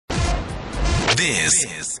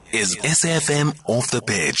This is SFM Off the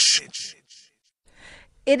Pitch.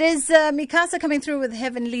 It is Mikasa coming through with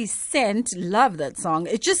Heavenly Sent. Love that song.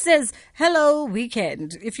 It just says, hello,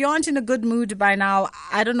 weekend. If you aren't in a good mood by now,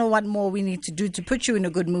 I don't know what more we need to do to put you in a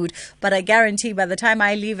good mood. But I guarantee by the time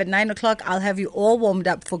I leave at 9 o'clock, I'll have you all warmed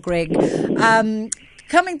up for Greg.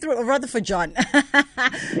 Coming through, or rather for John.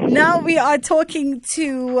 Now we are talking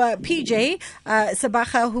to PJ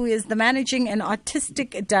Sabaha, who is the managing and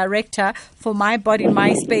artistic director for My Body,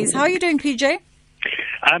 My Space. How are you doing, PJ?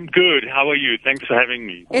 I'm good. How are you? Thanks for having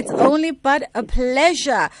me. It's only but a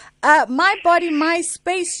pleasure. My Body, My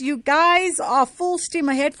Space, you guys are full steam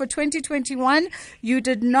ahead for 2021. You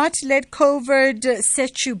did not let COVID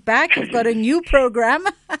set you back. You've got a new program.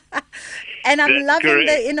 And I'm That's loving correct.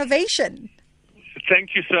 the innovation.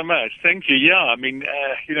 Thank you so much. Thank you. Yeah, I mean,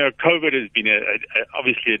 COVID has been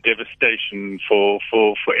obviously a devastation for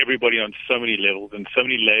everybody on so many levels and so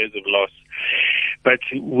many layers of loss. But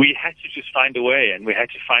we had to just find a way, and we had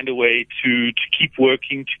to find a way to keep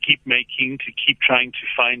working, to keep making, to keep trying to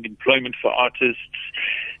find employment for artists,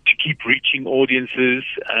 to keep reaching audiences.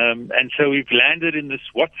 And so we've landed in this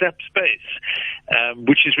WhatsApp space,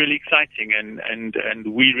 which is really exciting, and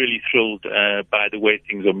we're really thrilled by the way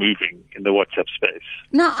things are moving in the WhatsApp space.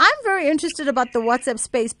 Now, I'm very interested about the WhatsApp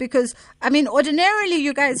space because, I mean, ordinarily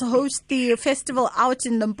you guys host the festival out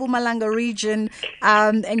in the Mpumalanga region,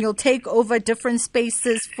 and you'll take over different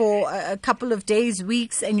spaces for a couple of days,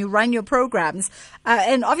 weeks, and you run your programs.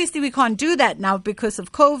 And obviously we can't do that now because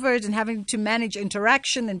of COVID and having to manage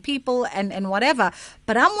interaction and people and whatever.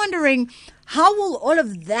 But I'm wondering, how will all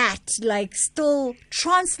of that still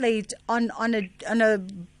translate on a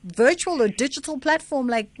virtual or digital platform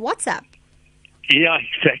like WhatsApp? Yeah,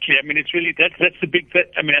 exactly. I mean, it's really that's the big.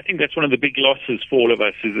 I mean, I think that's one of the big losses for all of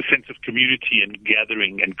us is a sense of community and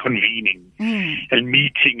gathering and convening and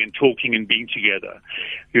meeting and talking and being together.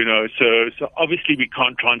 So obviously we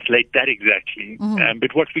can't translate that exactly.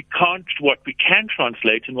 But what we can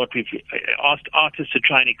translate and what we've asked artists to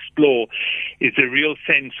try and explore is the real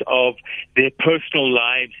sense of their personal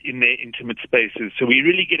lives in their intimate spaces. So we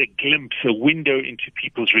really get a glimpse, a window into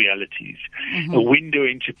people's realities, a window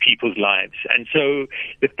into people's lives. And so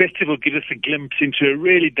the festival gives us a glimpse into a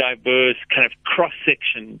really diverse kind of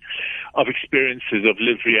cross-section of experiences of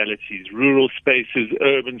lived realities, rural spaces,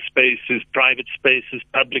 urban spaces, private spaces,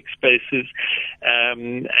 public spaces.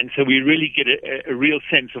 And so we really get a real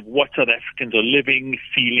sense of what South Africans are living,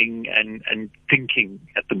 feeling, and thinking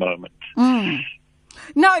at the moment.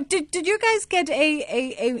 Now, did you guys get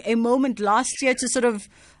a moment last year to sort of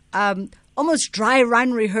almost dry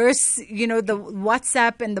run rehearse, the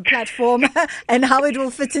WhatsApp and the platform and how it will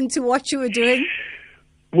fit into what you were doing?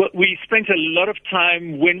 Well, we spent a lot of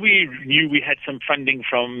time when we knew we had some funding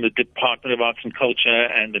from the Department of Arts and Culture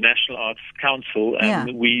and the National Arts Council,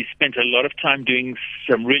 and we spent a lot of time doing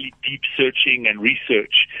some really deep searching and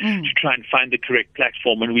research to try and find the correct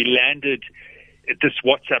platform. And we landed at this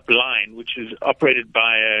WhatsApp line, which is operated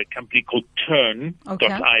by a company called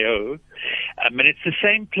Turn.io. And it's the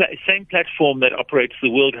same platform that operates the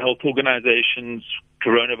World Health Organization's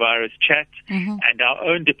coronavirus chat and our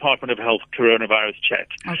own Department of Health coronavirus chat.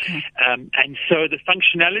 And so the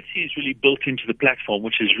functionality is really built into the platform,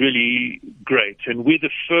 which is really great. And we're the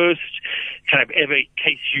first kind of ever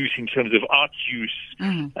case use in terms of arts use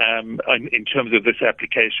in terms of this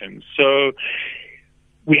application. So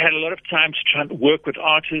we had a lot of time to try and work with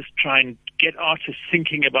artists, try and get artists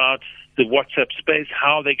thinking about the WhatsApp space,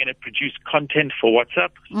 how they're going to produce content for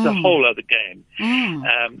WhatsApp. It's a whole other game.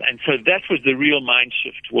 And so that was the real mind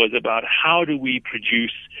shift, was about how do we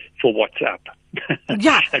produce for WhatsApp?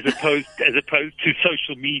 as opposed to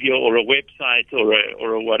social media or a website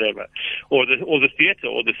or a whatever, or the theater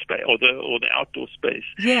or the space or the outdoor space.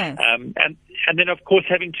 And then of course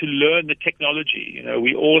having to learn the technology.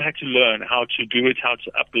 We all had to learn how to do it, how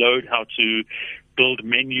to upload, how to build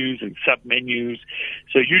menus and sub-menus.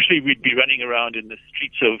 So usually we'd be running around in the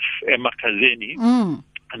streets of Emakazeni.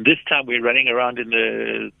 And this time we're running around in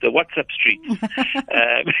the WhatsApp streets,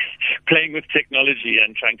 playing with technology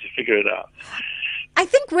and trying to figure it out. I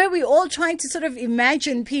think where we're all trying to sort of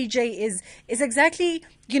imagine, PJ, is exactly,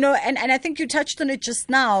 and I think you touched on it just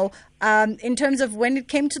now, in terms of when it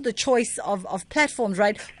came to the choice of platforms,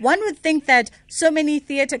 right? One would think that so many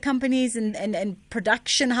theater companies and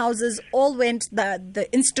production houses all went the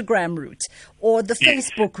Instagram route or the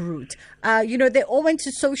Facebook route. They all went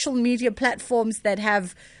to social media platforms that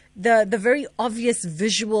have the very obvious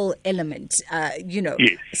visual element,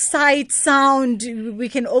 sight, sound. We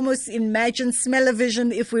can almost imagine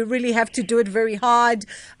smell-o-vision if we really have to do it very hard,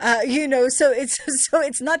 so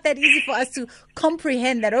it's not that easy for us to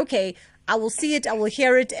comprehend that, okay, I will see it, I will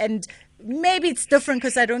hear it, and maybe it's different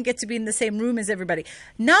because I don't get to be in the same room as everybody.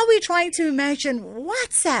 Now we're trying to imagine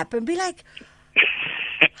WhatsApp and be like,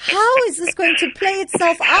 how is this going to play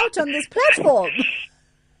itself out on this platform?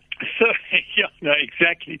 So, yeah, no,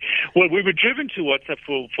 exactly. Well, we were driven to WhatsApp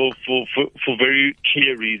for very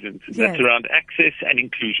clear reasons. Yes. That's around access and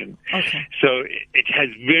inclusion. Okay. So it has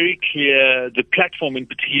very clear, the platform in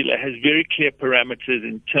particular has very clear parameters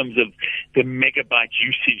in terms of the megabyte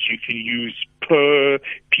usage you can use per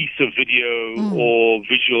piece of video or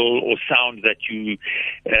visual or sound that you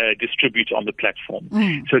distribute on the platform.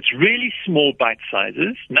 So it's really small bite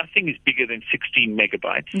sizes. Nothing is bigger than 16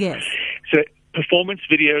 megabytes. Yes. So performance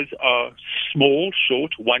videos are small,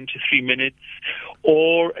 short, 1 to 3 minutes,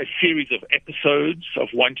 or a series of episodes of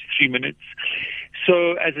 1 to 3 minutes.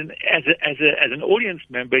 So as an audience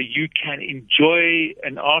member, you can enjoy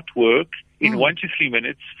an artwork in 1 to 3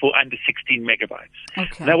 minutes for under 16 megabytes.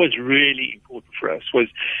 Okay. That was really important for us, was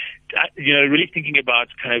really thinking about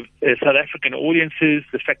kind of South African audiences,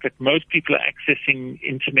 the fact that most people are accessing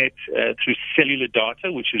internet through cellular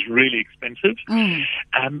data, which is really expensive,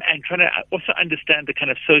 and trying to also understand the kind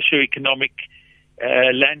of socioeconomic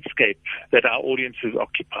landscape that our audiences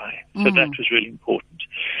occupy. So that was really important.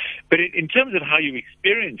 But in terms of how you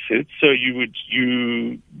experience it, so you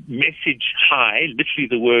message hi, literally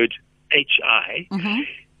the word HI,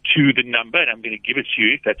 to the number, and I'm going to give it to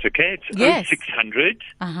you if that's okay. It's 0600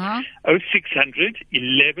 0600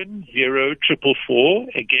 11 0444.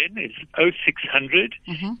 Again, it's 0600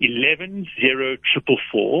 11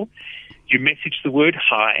 0444. You message the word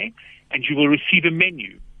hi, and you will receive a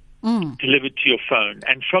menu delivered to your phone.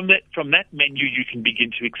 And from that menu, you can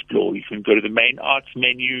begin to explore. You can go to the main arts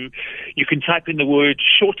menu. You can type in the word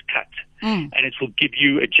shortcut, and it will give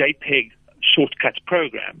you a JPEG shortcut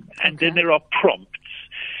program. And then there are prompts.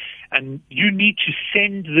 And you need to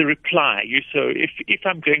send the reply. So if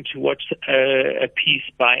I'm going to watch a piece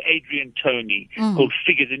by Adrian Toney called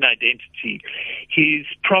Figures in Identity, his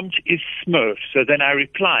prompt is Smurf. So then I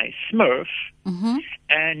reply Smurf,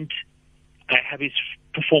 and I have his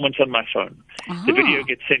performance on my phone. The video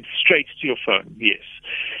gets sent straight to your phone, yes.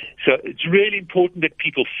 So it's really important that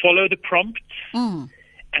people follow the prompts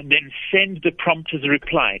and then send the prompt as a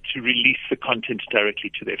reply to release the content directly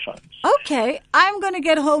to their phones. Okay, I'm going to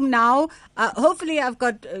get home now. Hopefully I've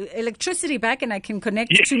got electricity back and I can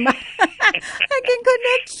connect to my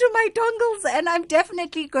my dongles, and I'm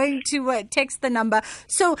definitely going to text the number.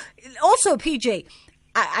 So also, PJ,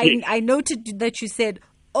 I noted that you said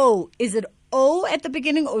O. Is it O at the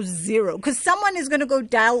beginning or 0? Because someone is going to go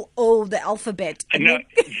dial O, the alphabet. No,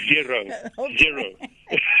 0. Okay. 0.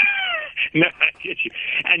 No, I get you.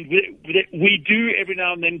 And we do every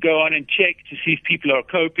now and then go on and check to see if people are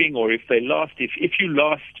coping or if they lost. If you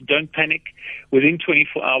lost, don't panic. Within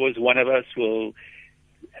 24 hours, one of us will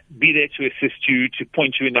be there to assist you, to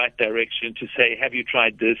point you in that direction, to say, have you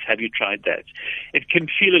tried this? Have you tried that? It can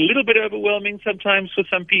feel a little bit overwhelming sometimes for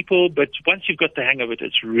some people, but once you've got the hang of it,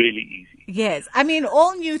 it's really easy. Yes. I mean,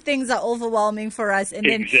 all new things are overwhelming for us. And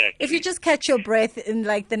then if you just catch your breath in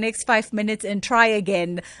like the next 5 minutes and try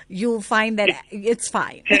again, you'll find that it's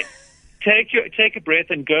fine. Take a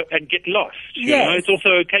breath and go and get lost. You know, it's also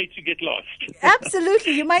okay to get lost.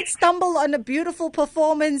 Absolutely. You might stumble on a beautiful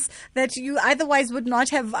performance that you otherwise would not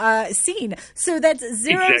have seen. So that's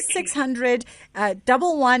 0600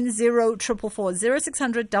 110 444.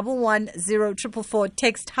 0600 110 444.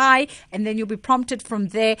 Text hi, and then you'll be prompted from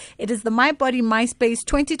there. It is the My Body MySpace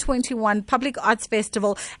 2021 Public Arts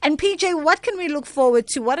Festival. And PJ, what can we look forward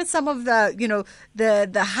to? What are some of the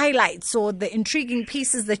the highlights or the intriguing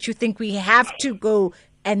pieces that you think we have to go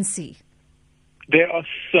and see? There are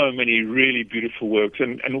so many really beautiful works,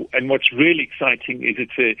 and what's really exciting is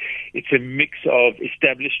it's a mix of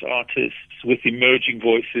established artists with emerging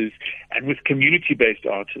voices and with community-based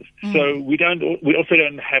artists. So we also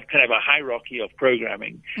don't have kind of a hierarchy of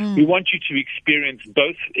programming. We want you to experience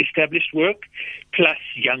both established work plus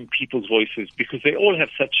young people's voices, because they all have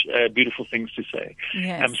such beautiful things to say.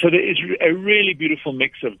 Yes. So there is a really beautiful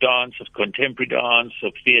mix of dance, of contemporary dance,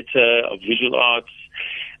 of theater, of visual arts,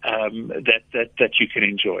 that you can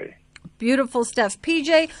enjoy. Beautiful stuff.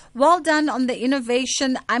 PJ, well done on the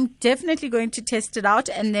innovation. I'm definitely going to test it out,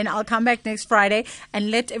 and then I'll come back next Friday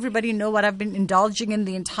and let everybody know what I've been indulging in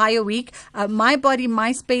the entire week. My Body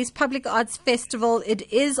MySpace Public Arts Festival.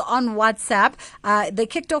 It is on WhatsApp. They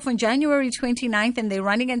kicked off on January 29th, and they're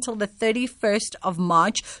running until the 31st of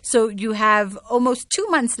March. So you have almost 2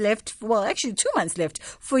 months left. Well, actually 2 months left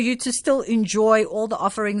for you to still enjoy all the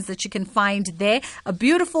offerings that you can find there. A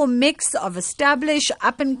beautiful mix of established,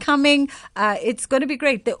 up and coming, It's going to be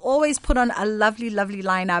great. They always put on a lovely, lovely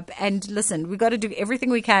lineup. And listen, we got to do everything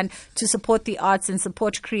we can to support the arts and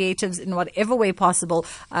support creatives in whatever way possible.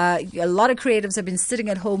 A lot of creatives have been sitting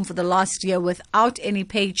at home for the last year without any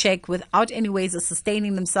paycheck, without any ways of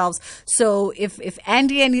sustaining themselves. So if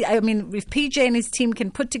PJ and his team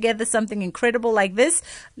can put together something incredible like this,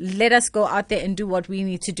 let us go out there and do what we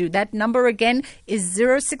need to do. That number again is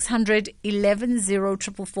 0600 11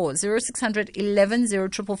 0444. 0600 11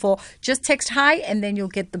 0444. Just text hi and then you'll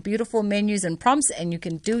get the beautiful menus and prompts and you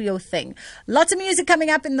can do your thing. Lots of music coming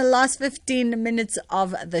up in the last 15 minutes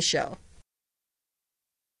of the show.